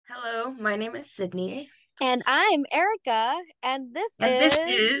Hello, my name is Sydney, And I'm Erica, and this and this is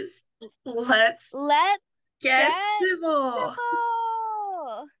is Let's Let's Get Get Civil.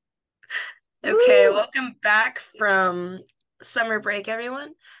 Civil. Okay, Woo! welcome back from summer break,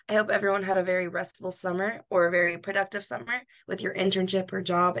 everyone. I hope everyone had a very restful summer or a very productive summer with your internship or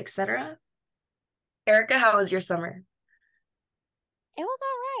job, etc. Erica, how was your summer? It was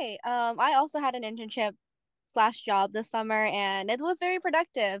all right. I also had an internship slash job this summer, and it was very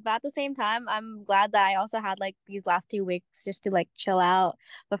productive. But at the same time, I'm glad that I also had like these last 2 weeks just to like chill out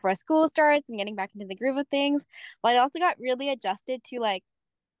before school starts and getting back into the groove of things. But I also got really adjusted to like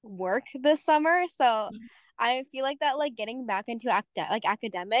work this summer. So I feel like that like getting back into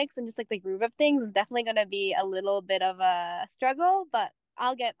academics and just like the groove of things is definitely gonna be a little bit of a struggle, but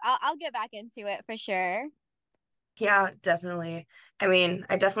I'll get back into it for sure. Yeah, definitely. I mean,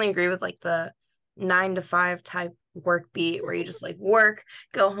 I definitely agree with like the 9 to 5 type work beat where you just like work,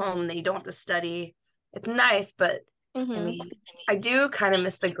 go home, then you don't have to study. It's nice, but I Mm-hmm. mean, I do kind of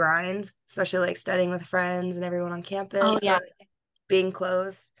miss the grind, especially like studying with friends and everyone on Oh campus or yeah. like, being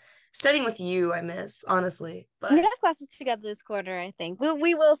close. Studying with you, I miss, honestly. We But have classes together this quarter, I think.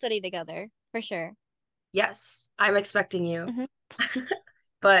 We will study together for sure. yes, I'm expecting you. Hmm.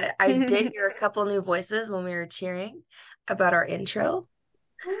 But I did hear a couple new voices when we were cheering about our intro.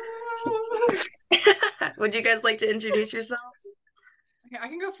 Would you guys like to introduce yourselves? Okay, I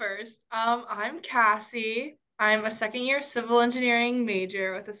can go first. I'm Cassie. I'm a second year civil engineering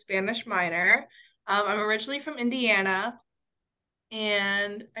major with a Spanish minor. I'm originally from Indiana,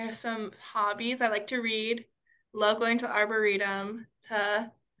 and I have some hobbies. I like to read, love going to the Arboretum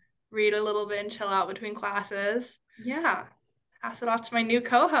to read a little bit and chill out between classes. Yeah, pass it off to my new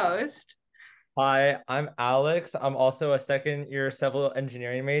co-host. Hi, I'm Alex. I'm also a second year civil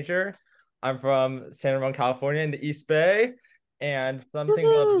engineering major. I'm from San Ramon, California in the East Bay. And some things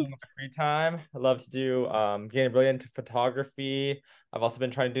I love to do Woohoo! in my free time. I love to do getting really into photography. I've also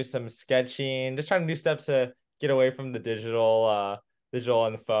been trying to do some sketching, just trying to do steps to get away from the digital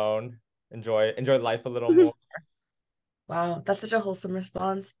on the phone. Enjoy life a little more. Wow, that's such a wholesome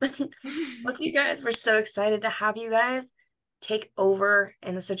response. Both of you guys, we're so excited to have you guys take over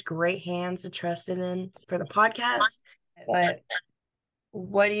in such great hands to trust in for the podcast. But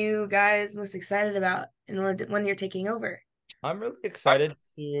what are you guys most excited about in order when you're taking over? I'm really excited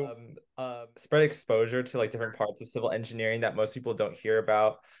to spread exposure to like different parts of civil engineering that most people don't hear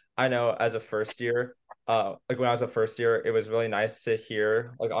about. I know as a first year, like when I was a first year, it was really nice to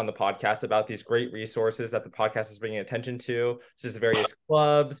hear like on the podcast about these great resources that the podcast is bringing attention to, such as various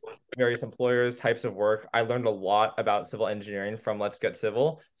clubs, various employers, types of work. I learned a lot about civil engineering from Let's Get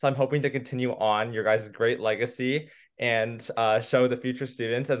Civil. So I'm hoping to continue on your guys' great legacy and show the future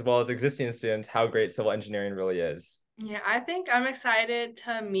students as well as existing students how great civil engineering really is. Yeah, I think I'm excited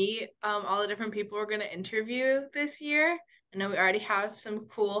to meet all the different people we're going to interview this year. I know we already have some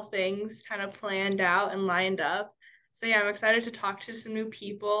cool things kind of planned out and lined up. So yeah, I'm excited to talk to some new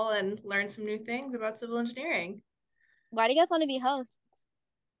people and learn some new things about civil engineering. Why do you guys want to be hosts?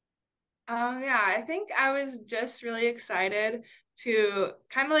 Yeah, I think I was just really excited to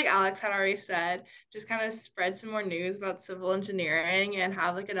kind of like Alex had already said, just kind of spread some more news about civil engineering and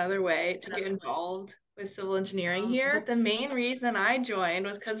have like another way to get involved with civil engineering here. But the main reason I joined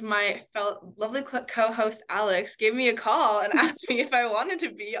was because my lovely co-host Alex gave me a call and asked me if I wanted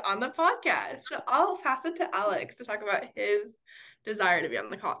to be on the podcast. So I'll pass it to Alex to talk about his desire to be on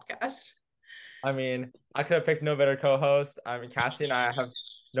the podcast. I mean, I could have picked no better co-host. I mean, Cassie and I have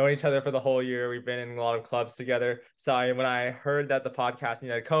known each other for the whole year. We've been in a lot of clubs together. So when I heard that the podcast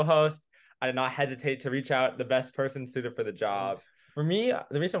needed a co-host, I did not hesitate to reach out the best person suited for the job. For me,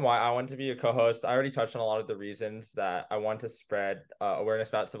 the reason why I want to be a co-host, I already touched on a lot of the reasons that I want to spread awareness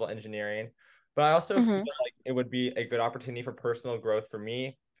about civil engineering. But I also feel Mm-hmm. like it would be a good opportunity for personal growth for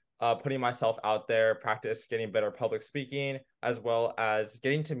me, putting myself out there, practice getting better public speaking, as well as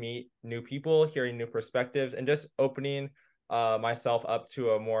getting to meet new people, hearing new perspectives, and just opening myself up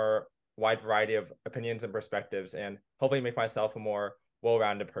to a more wide variety of opinions and perspectives, and hopefully make myself a more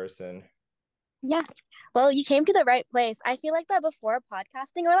well-rounded person. Yeah. Well, you came to the right place. I feel like that before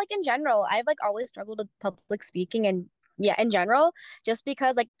podcasting or like in general, I've like always struggled with public speaking and yeah, in general, just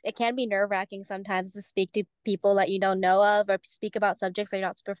because like it can be nerve-wracking sometimes to speak to people that you don't know of or speak about subjects that you're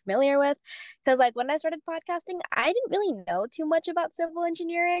not super familiar with. Because like when I started podcasting, I didn't really know too much about civil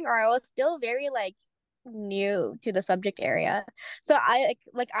engineering or I was still very like new to the subject area. So I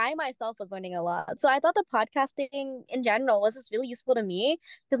myself was learning a lot. So I thought the podcasting in general was just really useful to me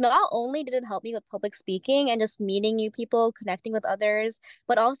because not only did it help me with public speaking and just meeting new people, connecting with others,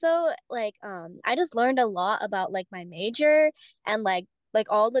 but also like I just learned a lot about like my major and like like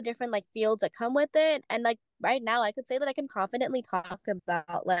all the different like fields that come with it. And like right now I could say that I can confidently talk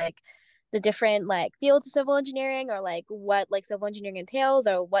about like the different like fields of civil engineering, or like what like civil engineering entails,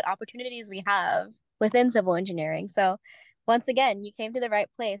 or what opportunities we have within civil engineering. So once again, you came to the right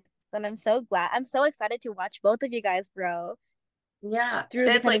place, and I'm so glad. I'm so excited to watch both of you guys grow Yeah. through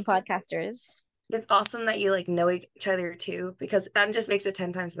And it's becoming like podcasters. it's awesome that you like know each other too, because that just makes it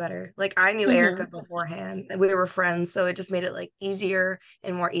 10 times better. Like I knew Erica Mm-hmm. beforehand and we were friends, so it just made it like easier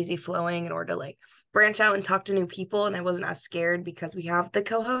and more easy flowing in order to like branch out and talk to new people. And I wasn't as scared because we have the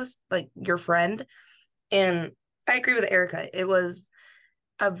co-host, like your friend. And I agree with Erica. It was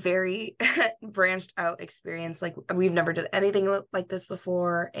a very branched out experience. Like we've never done anything like this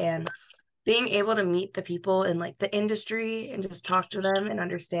before. And being able to meet the people in like the industry and just talk to them and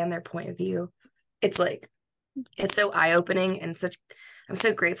understand their point of view, it's like it's so eye-opening and such. I'm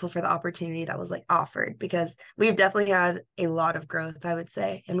so grateful for the opportunity that was like offered, because we've definitely had a lot of growth, I would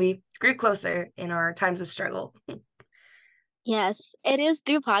say, and we grew closer in our times of struggle. Yes, it is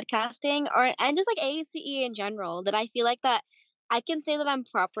through podcasting, or and just like AACE in general, that I feel like that I can say that I'm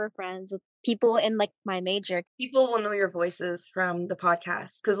proper friends with people in like my major. People will know your voices from the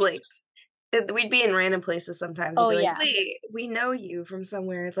podcast, because like we'd be in random places sometimes and Oh be like, yeah. wait, we know you from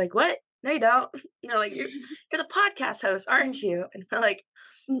somewhere. It's like, what? No, you don't. No, like you're the podcast host, aren't you? And we're like,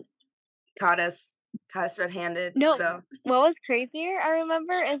 N- caught us red-handed. No, So what was crazier, I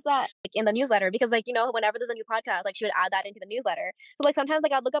remember, is that like in the newsletter, because like, you know, whenever there's a new podcast, like she would add that into the newsletter. So like sometimes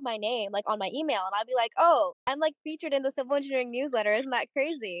like I'd look up my name like on my email, and I'd be like, oh, I'm like featured in the civil engineering newsletter. Isn't that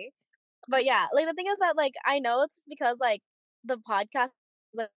crazy? But yeah, like the thing is that like I know it's because like the podcast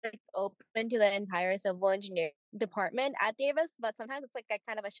is like open to the entire civil engineering department at Davis, but sometimes it's like a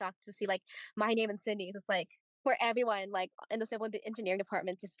kind of a shock to see like my name and Cindy's. It's like for everyone like in the civil engineering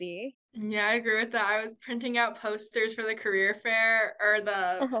department to see. Yeah, I agree with that. I was printing out posters for the career fair or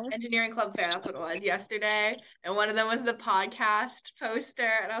the Uh-huh. engineering club fair, that's what it was, yesterday. And one of them was the podcast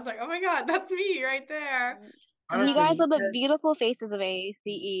poster. And I was like, oh my God, that's me right there. You guys honestly, are the because beautiful faces of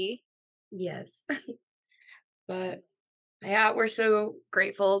AACE. yes. But yeah, we're so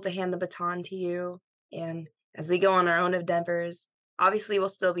grateful to hand the baton to you. And as we go on our own endeavors, obviously we'll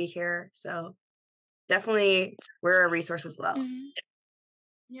still be here. So definitely we're a resource as well. Mhm.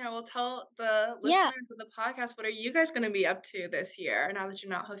 Yeah, well, tell the Yeah. listeners of the podcast, what are you guys going to be up to this year now that you're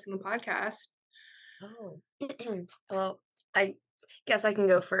not hosting the podcast? Oh, well, I guess I can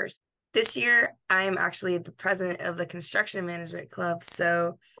go first. This year, I am actually the president of the Construction Management Club.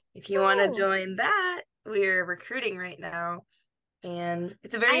 So if you want to Oh, join that, we're recruiting right now, and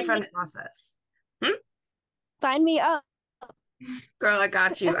it's a very I fun process. Hmm? sign me up. Girl, I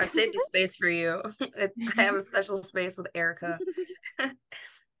got you. I've saved a space for you. I have a special space with Erica.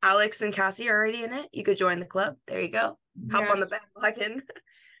 Alex and Cassie are already in it. You could join the club. There you go. Hop on the Yes, bandwagon.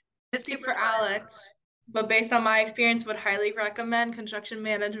 It's speak super for fun. Alex, but based on my experience, would highly recommend construction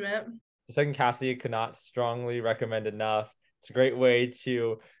management. Second, Cassie could not strongly recommend enough. It's a great way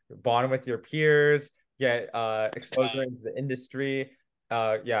to bond with your peers, get exposure into the industry.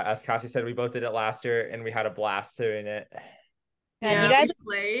 Yeah, as Cassie said, we both did it last year and we had a blast doing it. And you Yeah, guys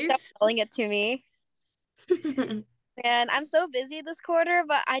we are placed. selling it to me. Man, I'm so busy this quarter,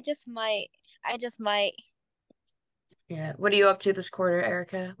 but I just might. Yeah. What are you up to this quarter,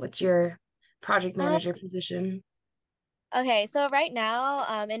 Erica? What's your project Um, manager position? okay, so right now,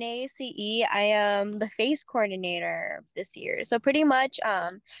 in AACE, I am the FACE coordinator this year. So pretty much,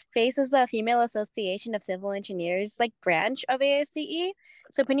 FACE is the Female Association of Civil Engineers, like branch of AACE.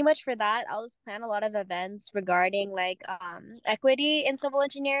 So pretty much for that, I'll just plan a lot of events regarding like equity in civil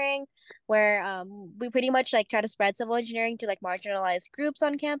engineering, where we pretty much like try to spread civil engineering to like marginalized groups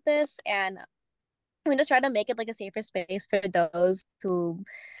on campus, and we just try to make it like a safer space for those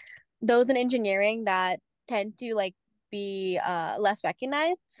in engineering that tend to like be less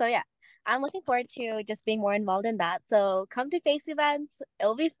recognized. So yeah, I'm looking forward to just being more involved in that. So come to face events.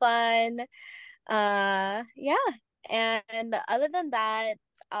 It'll be fun. Yeah. And other than that,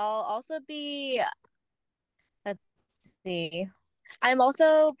 I'll also be, let's see. I'm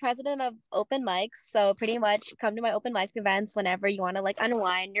also president of open mics, so pretty much come to my open mics events whenever you want to like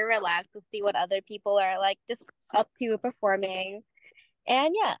unwind or relax to see what other people are like just up to performing.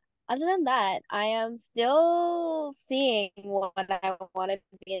 And yeah, other than that, I am still seeing what I want to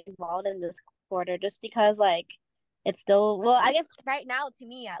be involved in this quarter, just because like it's still, well, I guess right now to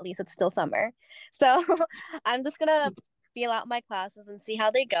me at least it's still summer. So I'm just gonna feel out my classes and see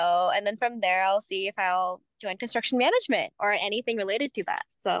how they go. And then from there I'll see if I'll join construction management or anything related to that.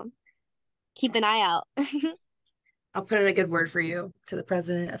 So keep an eye out. I'll put in a good word for you to the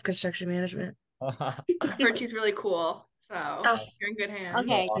president of construction management. I've heard she's really cool. So Oh, you're in good hands.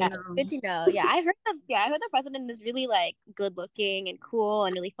 Okay, So yeah, awesome. good to know. Yeah, I heard the president is really like good looking and cool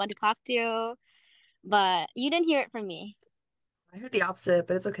and really fun to talk to, but you didn't hear it from me. I heard the opposite,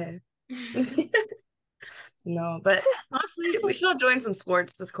 but it's okay. No, but honestly, we should all join some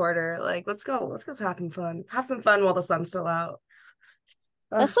sports this quarter. Like, let's go. Let's go having fun. Have some fun while the sun's still out.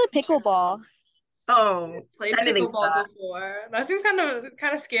 Let's Ugh. play pickleball. Oh, Played anything but pickleball that. before. That seems kind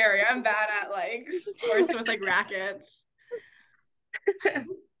of scary. I'm bad at like sports with like rackets. It's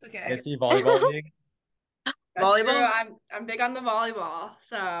okay. fancy volleyball league. That's true. Volleyball? I'm big on the volleyball.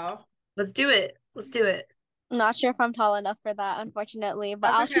 So Let's do it. Let's do it. Not sure if I'm tall enough for that, unfortunately,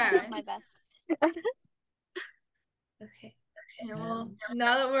 but I'll that's try okay. my best. Okay. Yeah, well,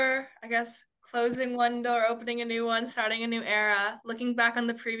 now that we're, I guess, closing one door, opening a new one, starting a new era, looking back on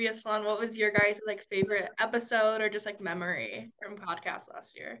the previous one, what was your guys' like favorite episode or just like memory from podcast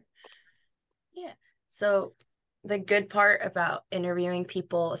last year? Yeah. So the good part about interviewing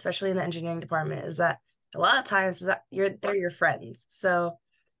people, especially in the engineering department, is that a lot of times is that they're your friends. So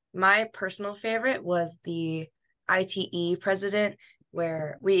my personal favorite was the ITE president,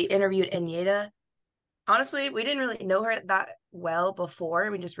 where we interviewed Enyeda. Honestly, we didn't really know her that well before.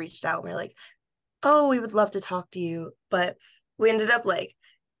 We just reached out and we are like, oh, we would love to talk to you. But we ended up like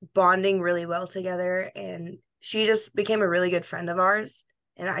bonding really well together, and she just became a really good friend of ours.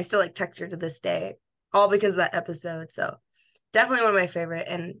 And I still like text her to this day, all because of that episode. So definitely one of my favorite.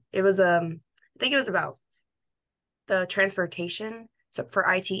 And it was I think it was about the transportation so for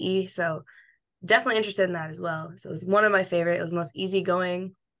ITE. So definitely interested in that as well. So it was one of my favorite. It was the most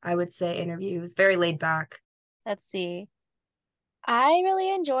easygoing, I would say, interview. It was very laid back. Let's see. I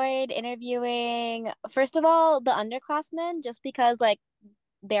really enjoyed interviewing, first of all, the underclassmen, just because like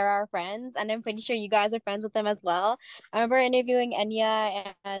they're our friends, and I'm pretty sure you guys are friends with them as well. I remember interviewing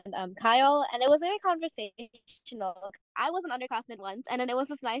Enya and Kyle, and it was very conversational. I was an underclassman once, and then it was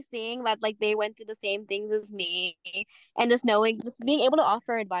just nice seeing that like they went through the same things as me, and just being able to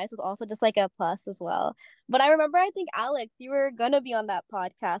offer advice was also just like a plus as well. But I remember, I think Alex, you were gonna be on that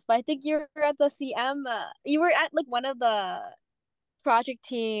podcast, but I think you were at the CM. You were at like one of the project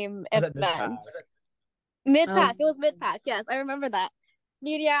team Was it mid-pack? events. Mid-pack. It Um, was mid-pack. Yes, I remember that.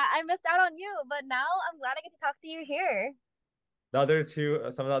 Dude, yeah, I missed out on you, but now I'm glad I get to talk to you here. The other two,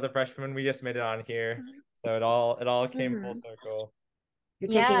 some of the other freshmen, we just made it on here, so it all came full circle. you're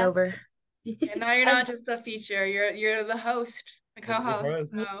taking Yeah. over. And now you're not just the feature, you're the host, the You're the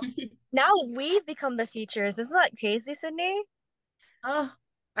co-host. host. So Now we've become the features. Isn't that crazy, Sydney? Oh,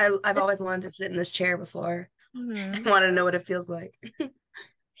 I've always wanted to sit in this chair before. Mm-hmm. I want to know what it feels like.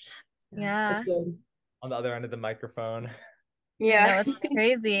 Yeah. It's good. On the other end of the microphone. No, Yeah. it's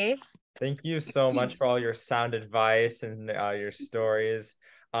crazy. Thank you so much for all your sound advice and your stories.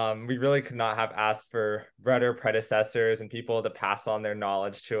 We really could not have asked for better predecessors and people to pass on their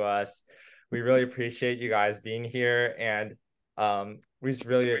knowledge to us. We really appreciate you guys being here, and we're just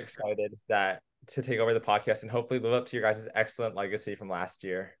really excited to take over the podcast and hopefully live up to your guys' excellent legacy from last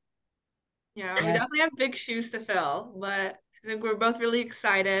year. yeah, we Yes. definitely have big shoes to fill, but I think we're both really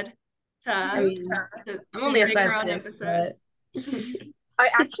excited I to, mean, to I'm only a make our size own 6, episode. but I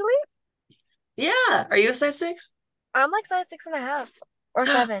actually, yeah. Are you a size 6? I'm like size 6.5 or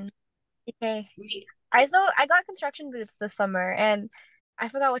 7. Okay. Me- I got construction boots this summer, and I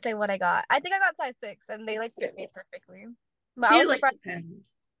forgot what I got. I think I got size 6, and they like fit me perfectly. But See, I it was like surprised.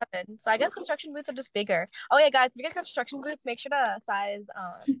 depends. 7. So I guess construction boots are just bigger. Oh yeah, guys, if you get construction boots, make sure to size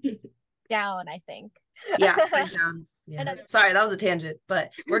down, I think. Yeah, size down. Yeah. And Sorry, that was a tangent, but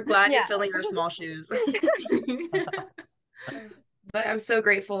we're glad you're Yeah. filling our small shoes. But I'm so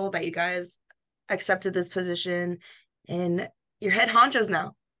grateful that you guys accepted this position, and you're head honchos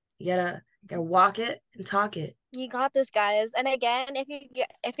now. You gotta walk it and talk it. You got this, guys. And again, if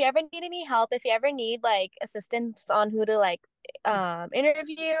you ever need any help, if you ever need like assistance on who to like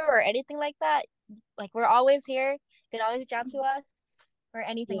interview or anything like that, like we're always here. You can always reach out to us or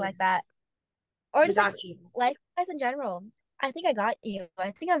anything Yeah. like that. Or We just like got you. life guys in general. I think I got you.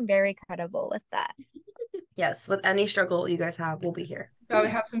 I think I'm very credible with that. Yes, with any struggle you guys have, we'll be here. So we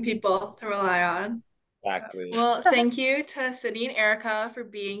have some people to rely on. Exactly. Well, thank you to Sydney and Erica for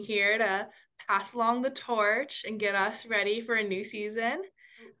being here to pass along the torch and get us ready for a new season.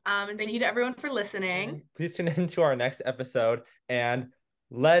 And thank you to everyone for listening. Please tune in to our next episode and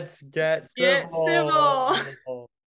let's get Get civil. civil.